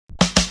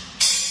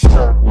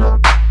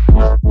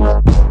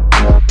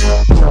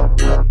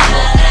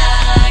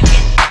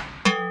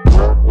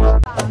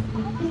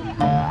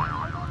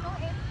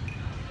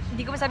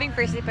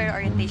prepare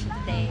orientation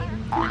today.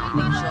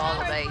 Eating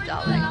Jollibee.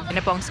 Ano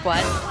po ang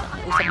squad?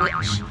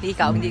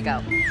 Hindi ikaw.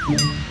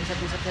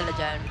 Usap-usap sila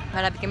dyan.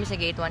 Malapit kami sa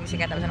gate 1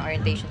 kasi katapos ng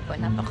orientation ko.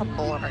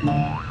 Napaka-bore.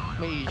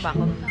 Taba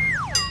ako.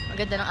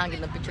 Maganda ng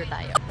angle ng picture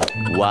tayo.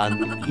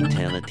 One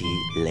eternity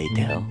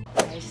later.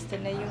 Guys, ito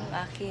na yung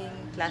aking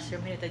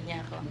classroom. Hinatad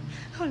niya ako.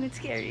 Oh, that's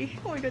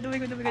scary. Oh my god.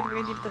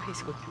 Hindi to high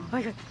school. Oh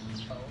my god.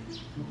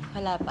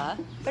 Wala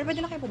pa? Pero pwede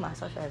na kayo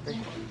pumasok, syempre.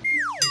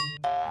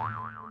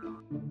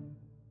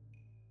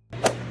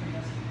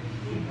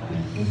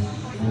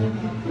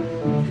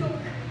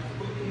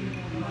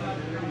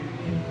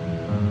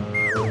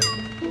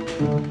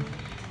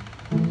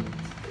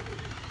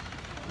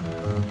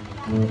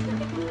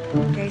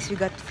 Guys, we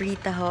got free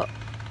taho.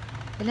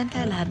 Ilan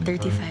tayo lahat?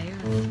 35.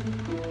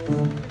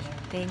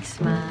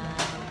 Thanks, ma'am.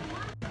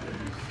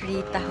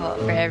 Free taho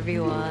for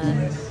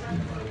everyone.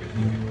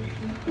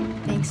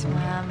 Thanks,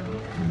 ma'am.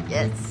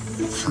 Yes.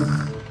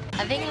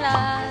 Having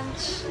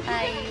lunch.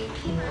 Hi.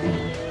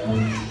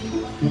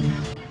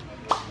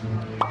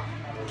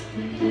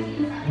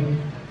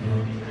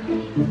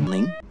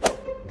 Ling?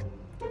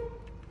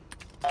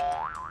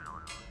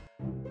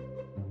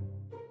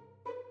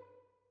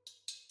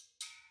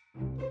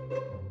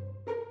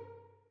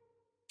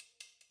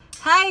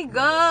 Hi,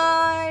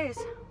 guys!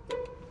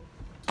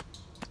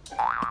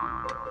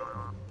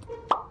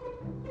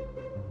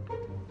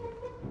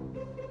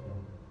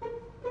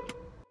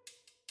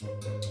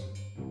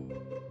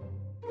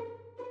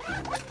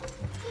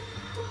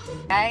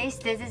 Guys,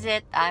 this is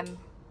it. I'm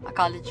a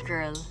college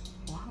girl.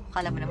 Wow,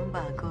 akala mo naman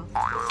bago.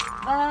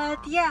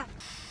 But yeah,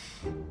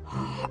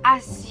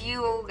 as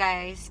you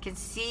guys can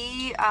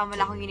see,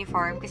 wala akong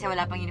uniform kasi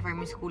wala pang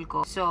uniform yung school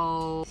ko.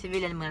 So,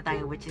 civilian muna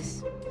tayo, which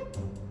is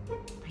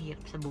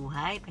pahirap sa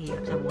buhay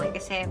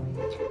kasi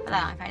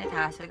wala, I find it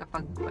hassle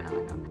kapag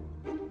walang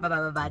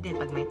bababa din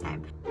pag may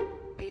time.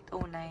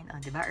 8:09,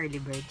 diba? Early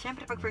bird.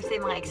 Siyempre, pag first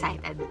day, mga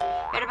excited.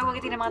 Pero pag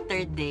pagdating ng mga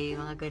third day,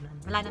 mga ganun,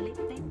 wala na,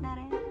 late na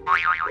rin.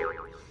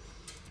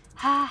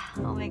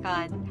 Oh my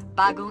god.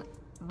 Bago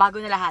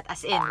na lahat.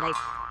 As in, like,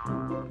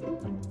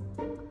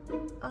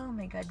 oh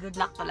my god, good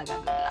luck talaga.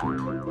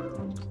 Good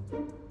luck.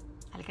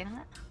 Halika na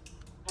nga.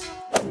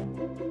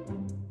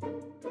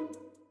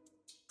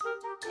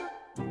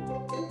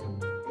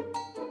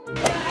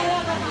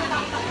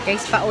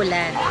 Guys,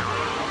 paulan.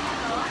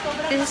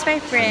 This is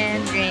my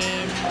friend,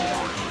 Rain.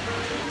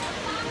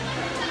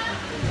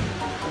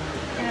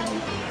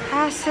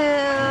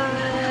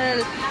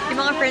 Hassle! Yung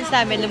mga friends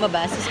namin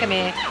lumabas, tapos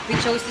kami, we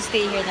chose to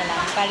stay here na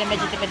lang para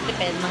medyo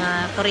tipid-tipid,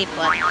 mga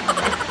kuripot.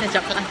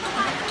 Na-joke lang.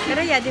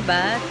 Pero yeah,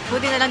 diba?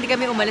 Buti na lang di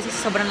kami umalis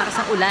kasi sobrang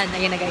lakas ng ulan.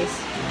 Ayan na, guys.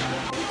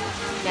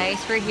 Guys,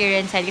 we're here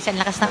inside kasi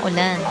ang lakas ng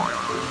ulan.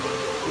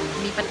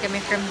 Lipat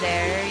kami from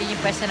there. Yun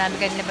yung pwesto namin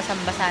kanina,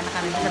 basang-basa na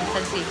kami.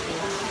 Basang-basang safety.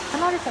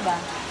 Ano oras na ba?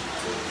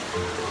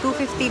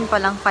 2:15 pa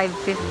lang,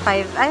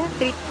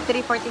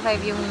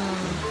 3:45 yung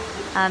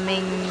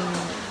aming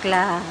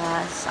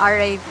class.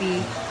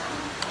 RIP.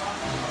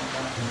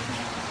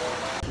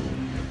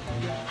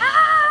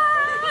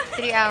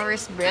 3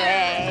 hours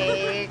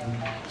break.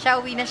 Siya,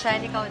 uwi na siya.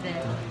 Ikaw din.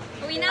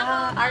 Uwi na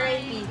ako.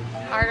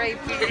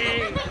 RIP.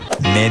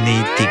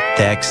 Many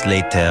tic-tacs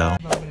later.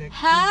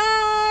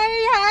 Hi!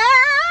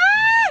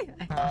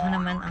 Ako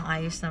naman ang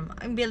ayos na.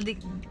 Ang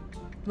building,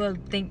 well,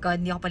 thank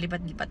God, hindi ako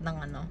palipat-lipat ng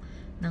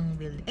ng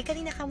building.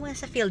 Kanina ka muna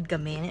sa field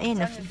kami.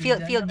 Ayun,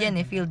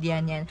 field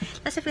yan.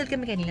 Nasa field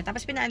kami kanina.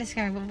 Tapos pinaalis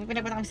kami,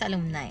 pinapunta kami sa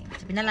alumni.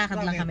 So,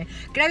 pinalakad lang kami.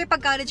 Grabe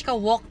pag college ka,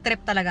 walk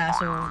trip talaga.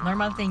 So,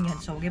 normal thing yun.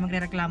 So, huwag yung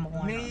magre-reklamo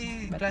kung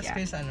may class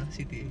kayo sa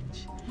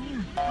CTH.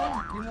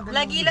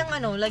 Lagi lang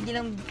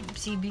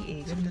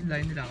CBA.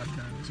 Lain nilakad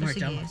na. So,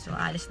 sige. So,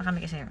 alis na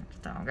kami kasi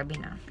ito, gabi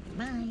na.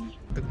 Bye.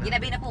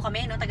 Ginabi na po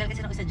kami, no? Tagal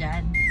kasi nung isa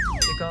dyan.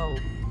 Ikaw.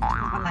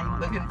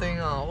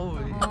 Naghintay nga ako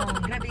eh. Oh,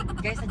 grabe.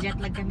 Guys, na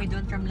jetlag kami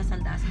doon from Lasal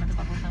Daas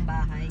papuntang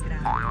bahay.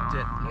 Grabe.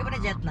 Hindi ka ba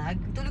na jetlag?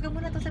 Tulugan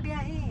muna to sa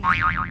biyahe.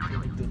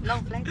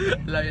 Long flight eh.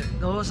 Lain.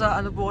 No,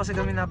 sa po kasi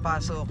kami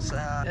napasok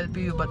sa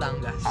LPU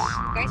Batangas.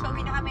 Guys,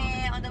 pauwi na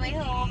kami. On the way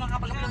home.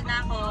 Makapag-upload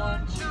na ako.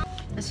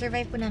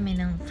 Na-survive po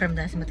namin from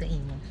Daas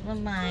Matuimo.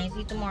 Bye. See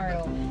you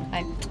tomorrow.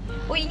 Ay.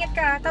 Uy, ingat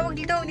ka. Tawag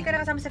dito. Hindi ka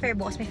nakasama sa fair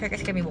bukas. May fair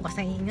kasi kami bukas.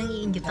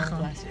 Nang-i-injut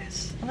ako.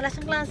 Wala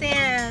siyang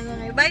classes.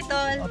 Bye,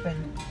 tol. Open.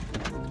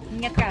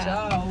 Ingat ka.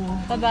 Ciao.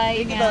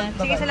 Bye-bye.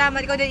 Ingat. Sige, salamat.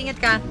 Ikaw din. Ingat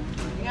ka.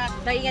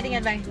 Ingat.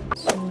 Ingat. Bye.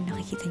 So,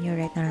 nakikita nyo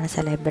right now na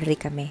nasa library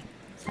kami.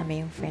 Sama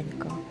yung friend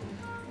ko.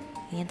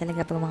 Ayan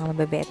talaga pag mga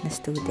mababayat na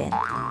student.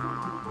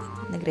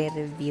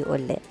 Nagre-review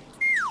ulit.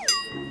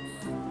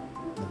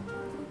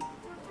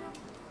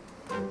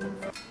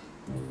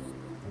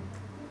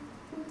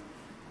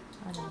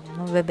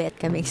 Mababayat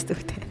kaming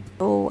student.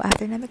 So,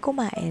 after namin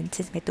kumain,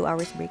 since may 2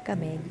 hours break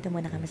kami, dito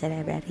muna kami sa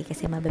library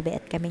kasi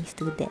mababayat kaming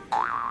student.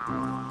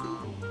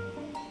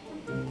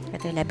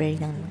 Ito yung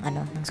library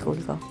ng school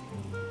ko.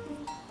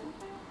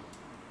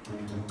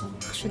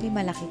 Actually,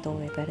 malaki to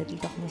eh. Pero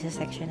dito kami sa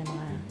section ng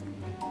mga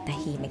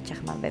tahimik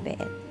tsaka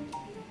mababayat.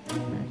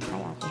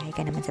 Hi, ate. Hi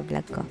ka naman sa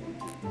vlog ko.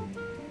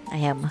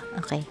 Ayam.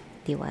 Okay.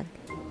 Diwag.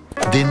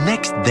 The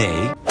next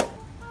day,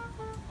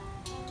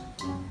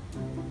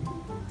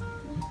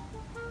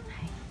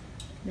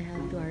 We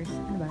have 2 hours,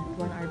 ano ba?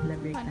 1 hour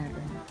break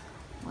natin.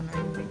 1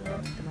 hour break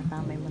natin.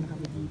 Tumatambay muna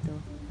kami dito.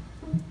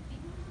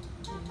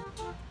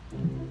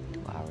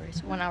 2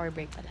 hours. 1 hour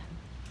break pala.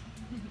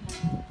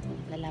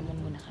 Lalamon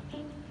muna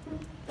kami.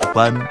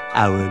 1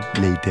 hour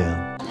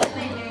later.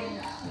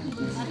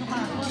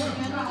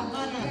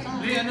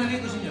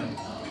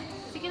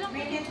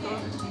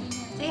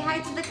 Say hi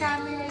to the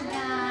camera,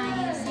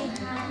 guys. Say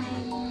hi.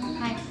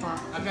 Hi po.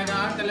 Agad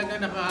talaga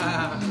naka...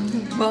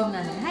 Bomb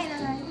na. Hi,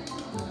 nanay.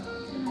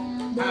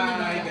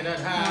 Hi, ganun,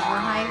 hi.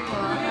 Hi po.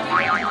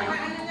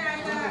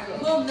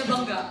 Boom,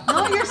 nabangga.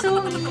 No, you're so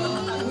mean.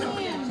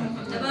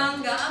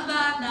 Nabangga ang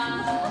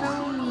bata.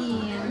 So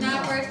mean.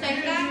 Na first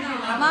time ka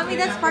na. Mommy,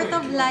 that's part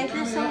of life.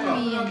 You're so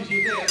mean.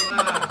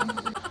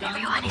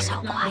 Everyone is so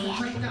quiet.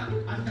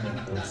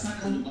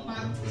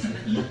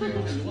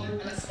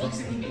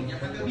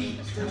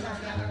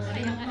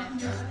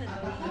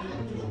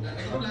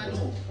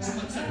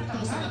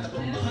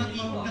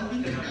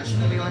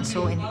 Everyone's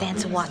so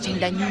intense watching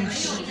the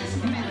news.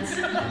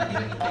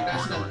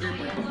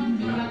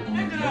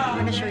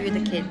 I'm gonna show you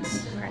the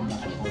kids.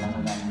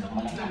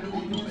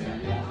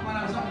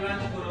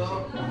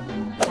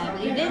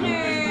 Family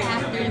dinner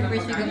after the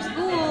first week of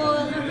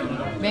school.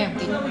 Bam,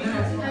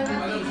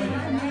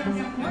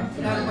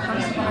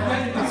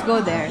 let's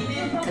go there.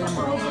 Alam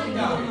mo.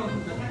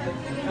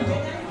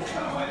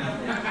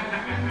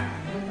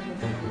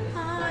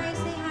 Hi,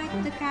 say hi to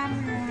the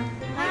camera.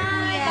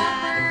 Hi,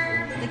 Pepper.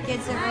 The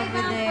kids are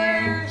over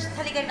there.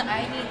 Halika na,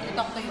 I need to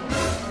talk to you.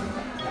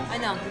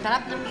 Ano,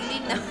 sarap ng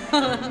piling na.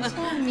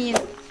 So mean.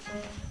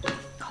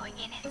 Going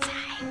in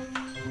inside.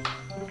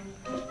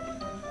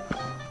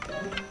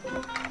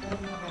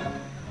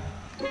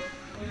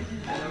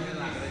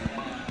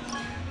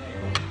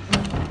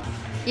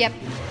 Yep.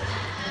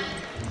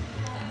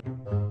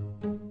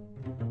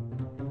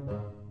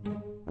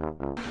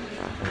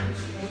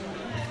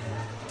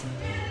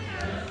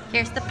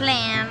 Here's the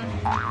plan.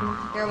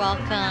 You're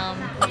welcome.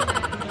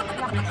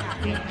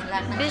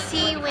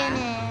 Busy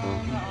winning.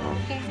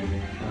 Okay.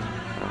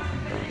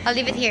 I'll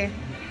leave it here.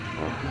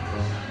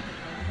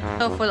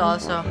 So full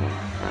also.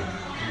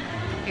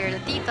 Here are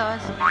the titos.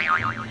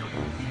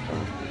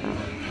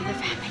 And the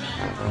family.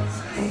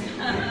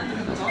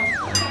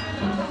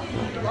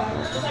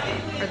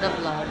 For the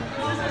vlog.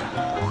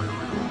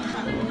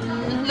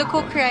 Look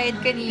who cried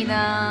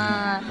kanina.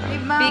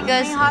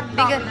 Because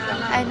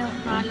I know.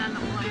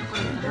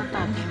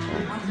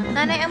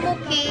 Nanay, I'm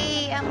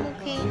okay. I'm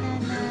okay,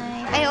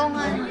 nanay. Ay, oo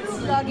nga.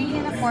 Vlogging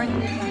yun na porn.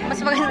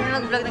 Mas maganda na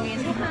mag-vlog na ganyan.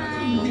 Say hi.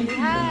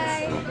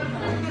 Hi.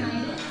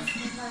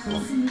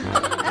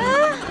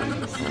 Ah!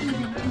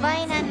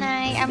 Bye,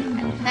 nanay.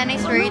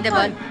 Nanay's worried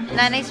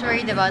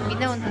about me.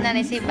 No,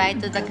 nanay, say bye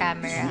to the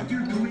camera.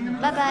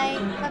 Bye-bye.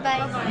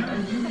 Bye-bye.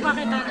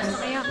 Bakit gusto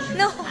kayo?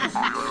 No.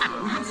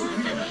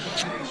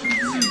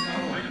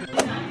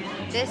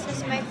 This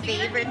is my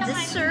favorite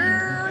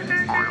dessert.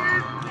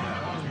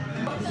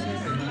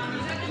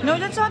 No,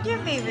 that's not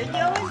your favorite.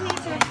 You always say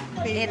it's your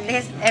favorite. It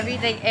is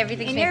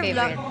everything's my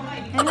favorite.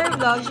 In her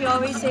vlog, she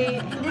always say,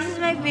 this is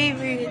my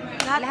favorite.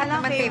 Lahat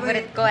naman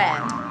favorite ko eh.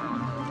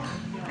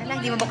 Ala,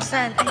 hindi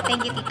mabuksan. Ay,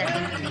 thank you, tita.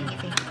 Thank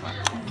you.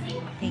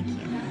 Thank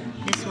you.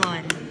 This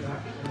one.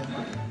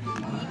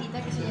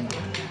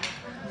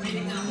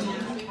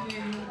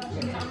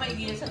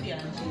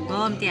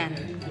 Mom, tiyan.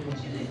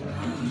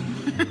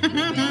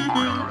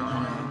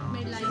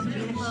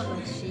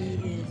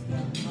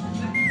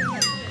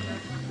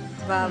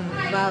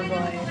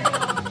 Baboy.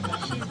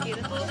 She's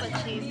beautiful, but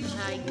she's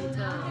shy.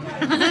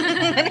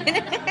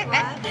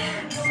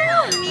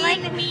 So mean.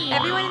 Like me.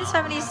 Everyone in this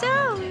family is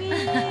so mean.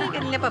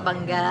 Kanina pa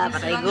bangga,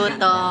 patay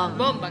gutom.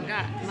 Boom,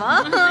 bangga.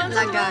 Mom,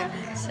 lagag.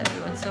 So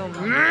everyone's so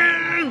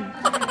mean.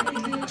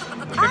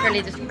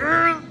 Particularly just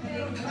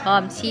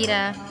Mom,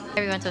 Tita.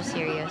 Everyone's so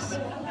serious.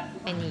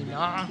 And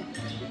Nino.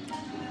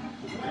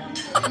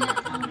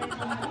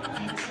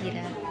 And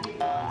Tita.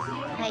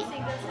 Hi.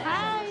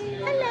 Hi.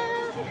 Hello.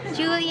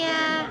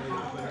 Julia.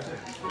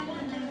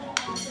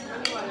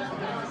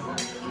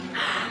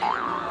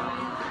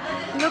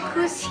 Look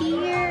who's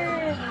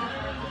here.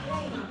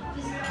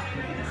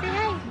 Say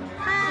hi.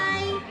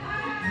 Hi.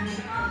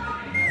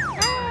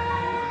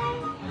 Hi.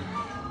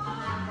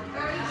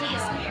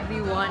 Yes,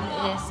 everyone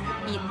is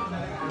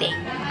eating.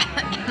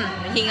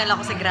 Nahingal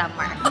ako sa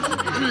grammar.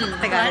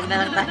 Tagalog na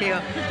lang tayo.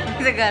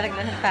 Tagalog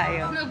na lang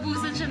tayo.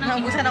 Naubusan siya ng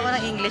Naubusan ako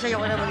ng English.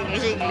 Ayoko na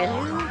mag-English.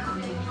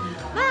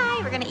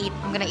 Bye! We're gonna eat.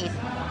 I'm gonna eat.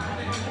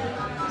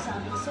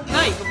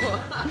 Ay, bubo.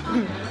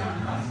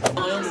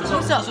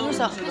 Muso.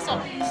 Muso.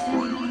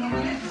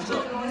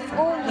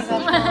 Oh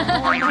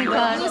my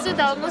God. Muso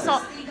daw, muso.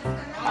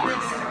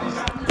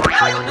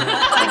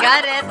 I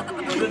got it.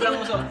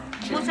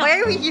 Why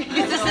are we here?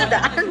 This is the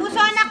daan. Uso,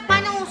 anak.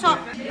 Paano uso?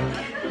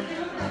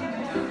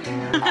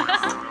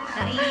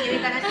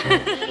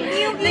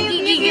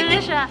 Nagigigil na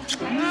siya.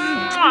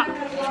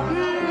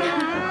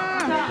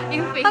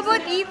 Yung face. How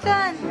about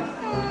Ethan?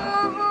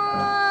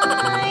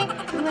 Hi.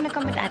 wanna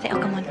come with ate? Oh,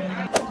 come on, come on.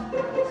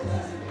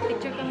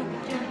 Picture, come on,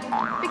 picture.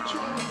 Picture,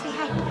 say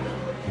hi.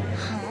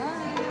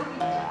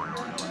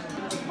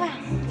 Wah,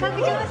 sabi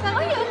ka ba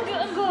sabi? Ay,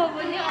 ang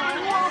gabo niya.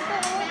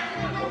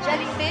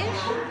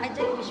 Jellyfish? Ah,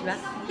 jellyfish ba?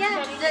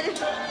 Yeah,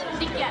 jellyfish.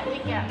 Dikya.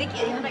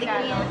 Dikya, yung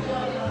dikya.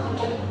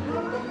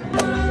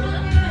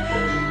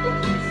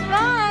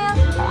 Smile!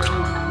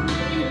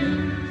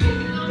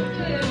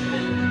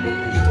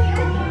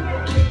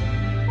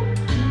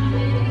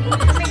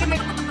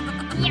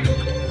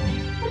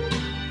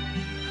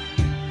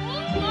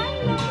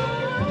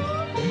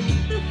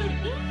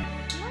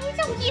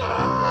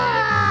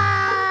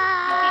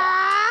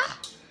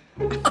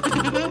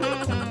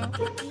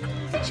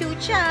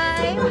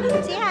 Chuchay!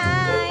 Say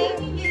hi!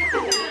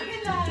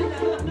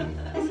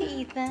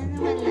 Si Ethan,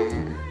 wala.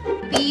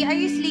 P, are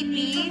you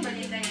sleepy?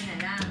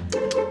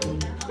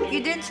 You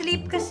didn't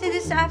sleep kasi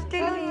this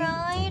afternoon,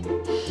 right?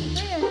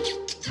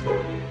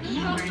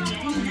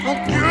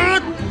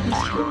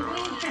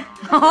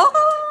 Oh,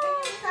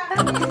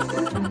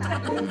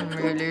 cute!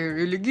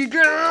 Really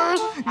giggle!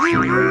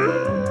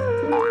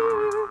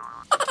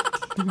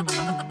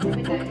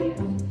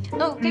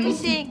 No, can we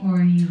sing?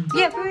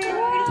 Yeah, for real.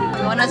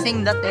 I wanna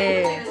sing that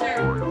eh. Say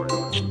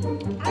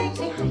hi.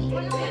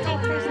 Hi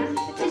first.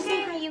 Just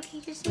say hi, okay?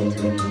 Just say hi.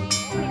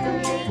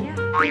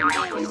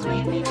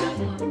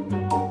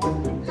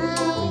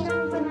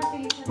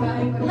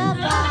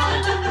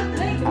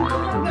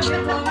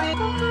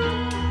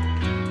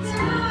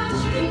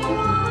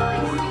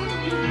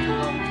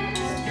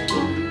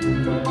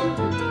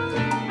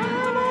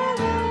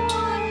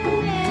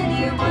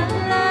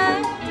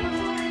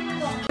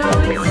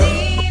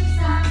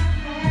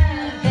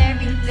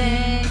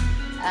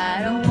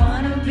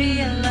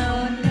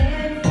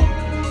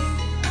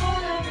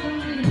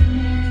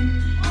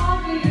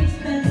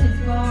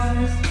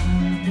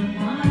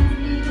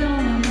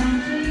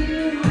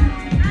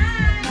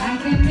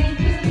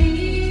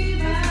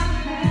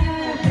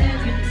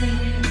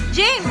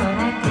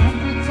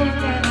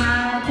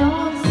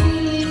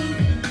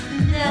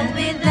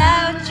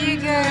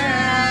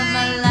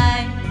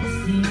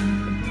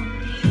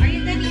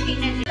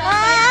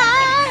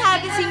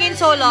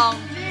 So long.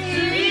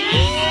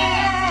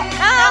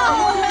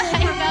 Oh,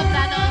 I felt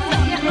that also.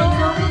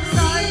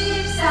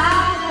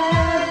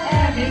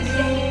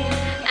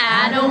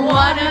 I don't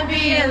wanna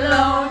be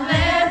alone.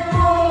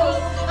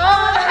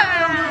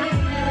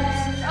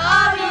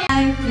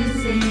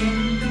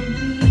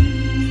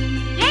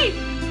 Yay!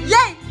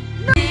 Yay!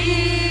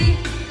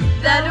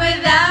 That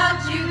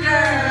without you,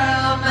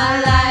 girl,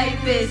 my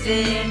life is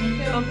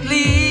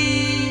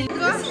incomplete.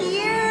 It's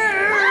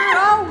here.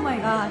 Oh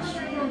my gosh.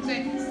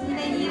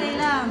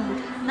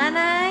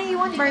 Nanay, you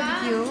want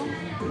barbecue?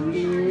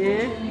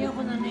 Yeah.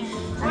 Ayoko na na.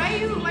 Why are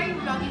you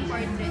vlogging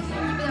portraits?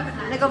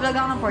 Nag-vlog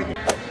ako ng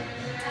portrait.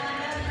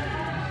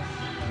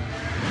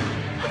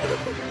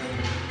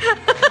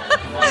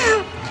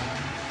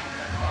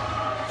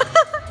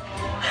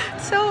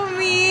 So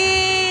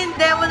mean!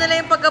 Demo na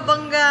lang yung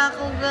pagkabangga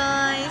ko,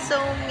 guys. So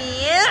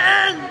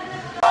mean!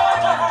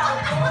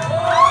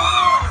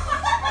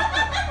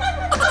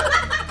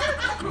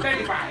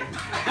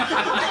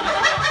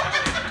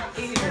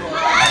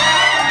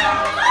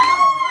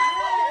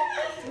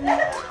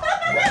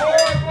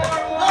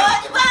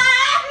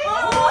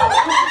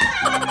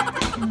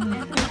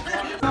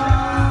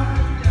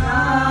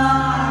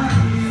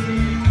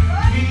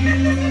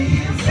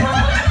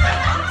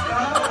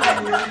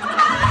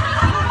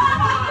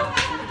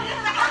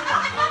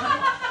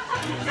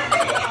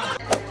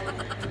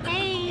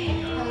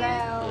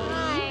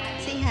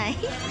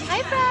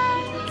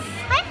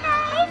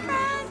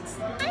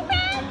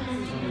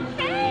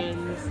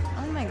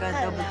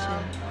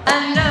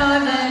 I know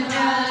that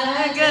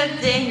you're a good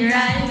thing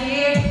right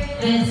here.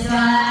 That's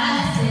why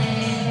I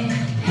say,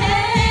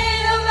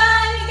 hey,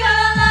 nobody's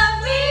gonna love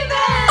me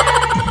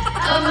better.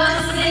 I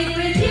must stick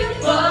with you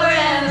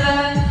forever.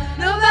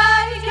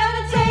 Nobody's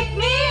gonna take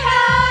me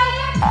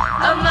higher.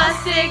 I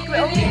must stick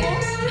with you.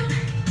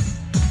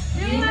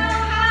 You know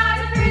how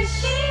to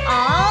appreciate. I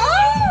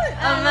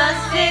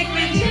must stick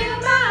with you,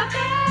 my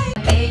baby.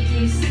 Make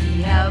you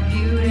see how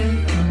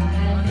beautiful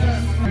that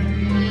is for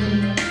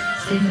me.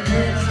 Since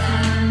the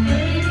time,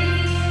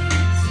 baby,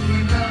 see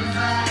your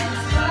profile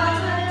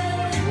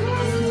stars.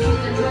 Listen to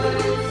the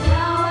birds,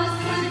 flowers,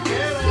 and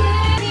the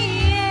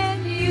city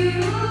and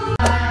you.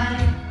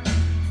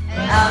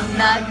 I'm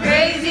not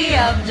crazy,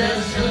 I'm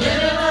just a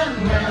little.